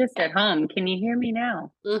 why? I'm just at home. Can you hear me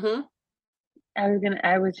now? Mm-hmm.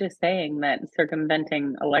 I was just saying that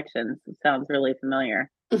circumventing elections sounds really familiar.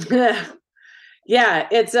 Yeah,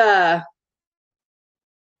 it's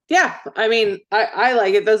yeah, I mean, I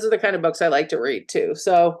like it. Those are the kind of books I like to read too.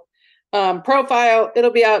 So profile,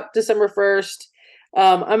 it'll be out December 1st.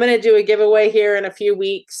 I'm going to do a giveaway here in a few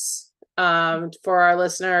weeks for our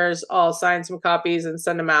listeners. I'll sign some copies and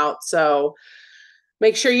send them out. So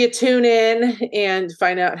make sure you tune in and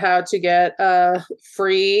find out how to get a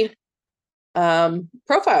free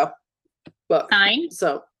profile book. Signed?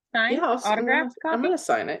 So signed? Yeah, autographed copy? I'm going to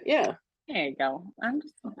sign it. Yeah. There you go. I'm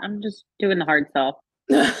just doing the hard sell.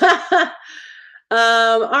 All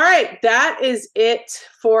right, that is it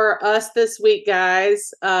for us this week,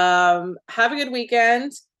 guys. Have a good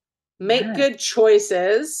weekend, make good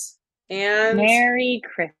choices, and Merry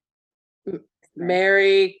Christmas.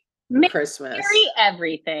 Merry Christmas. Merry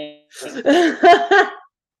everything.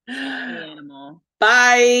 Animal.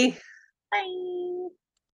 Bye. Bye.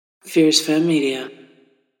 Fierce Femme Media.